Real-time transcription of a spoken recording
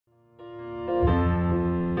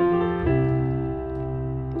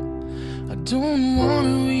don't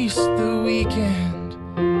wanna waste the weekend.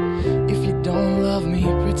 If you don't love me,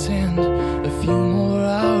 pretend a few more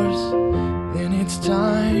hours, then it's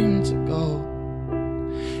time to go.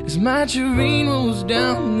 As my train rolls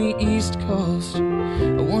down the east coast,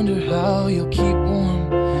 I wonder how you'll keep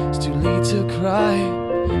warm. It's too late to cry,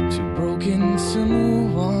 too broken to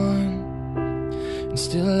move on, and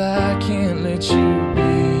still I can't let you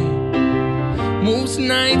be. Most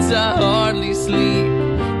nights I hardly sleep,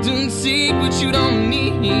 don't seek what you don't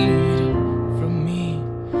need from me.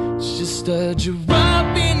 It's just a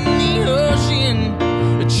drop in the ocean,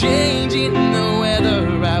 a change in the weather.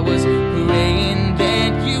 I was praying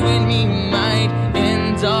that you and me might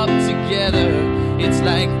end up together. It's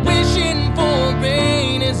like wishing for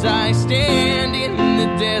rain as I stand in the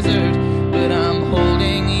desert, but I'm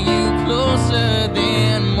holding you closer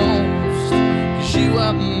than most, 'cause you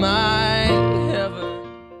are my